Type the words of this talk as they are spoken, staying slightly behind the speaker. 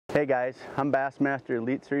Hey guys, I'm Bassmaster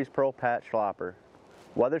Elite Series Pro Pat Schlapper.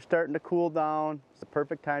 Weather's starting to cool down. It's the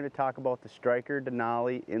perfect time to talk about the Striker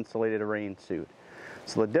Denali Insulated Rain Suit.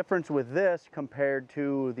 So the difference with this compared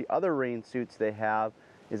to the other rain suits they have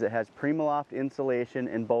is it has Primaloft insulation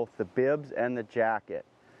in both the bibs and the jacket.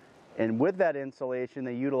 And with that insulation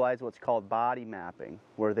they utilize what's called body mapping,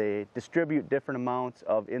 where they distribute different amounts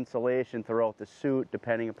of insulation throughout the suit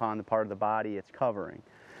depending upon the part of the body it's covering.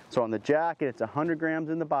 So on the jacket, it's 100 grams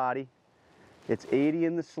in the body, it's 80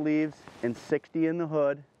 in the sleeves, and 60 in the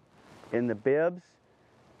hood. In the bibs,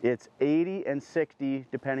 it's 80 and 60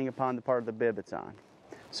 depending upon the part of the bib it's on.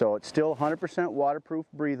 So it's still 100% waterproof,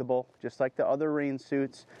 breathable, just like the other rain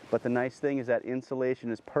suits, but the nice thing is that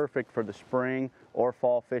insulation is perfect for the spring or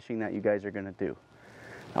fall fishing that you guys are going to do.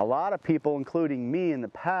 A lot of people, including me in the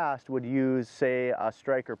past, would use, say, a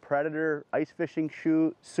Striker Predator ice fishing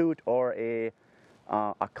suit or a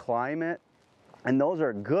Climate, and those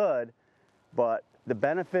are good, but the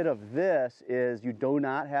benefit of this is you do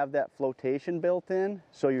not have that flotation built in,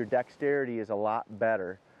 so your dexterity is a lot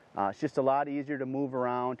better. It's just a lot easier to move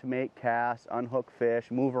around, to make casts, unhook fish,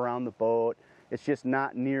 move around the boat. It's just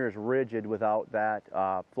not near as rigid without that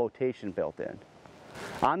flotation built in.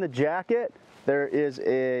 On the jacket, there is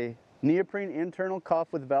a neoprene internal cuff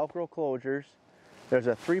with Velcro closures. There's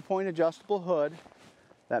a 3-point adjustable hood.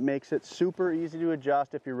 That makes it super easy to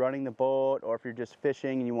adjust if you're running the boat or if you're just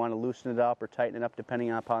fishing and you want to loosen it up or tighten it up depending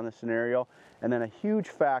upon the scenario. And then a huge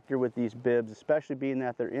factor with these bibs, especially being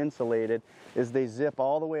that they're insulated, is they zip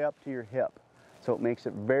all the way up to your hip. So it makes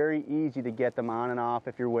it very easy to get them on and off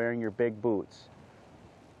if you're wearing your big boots.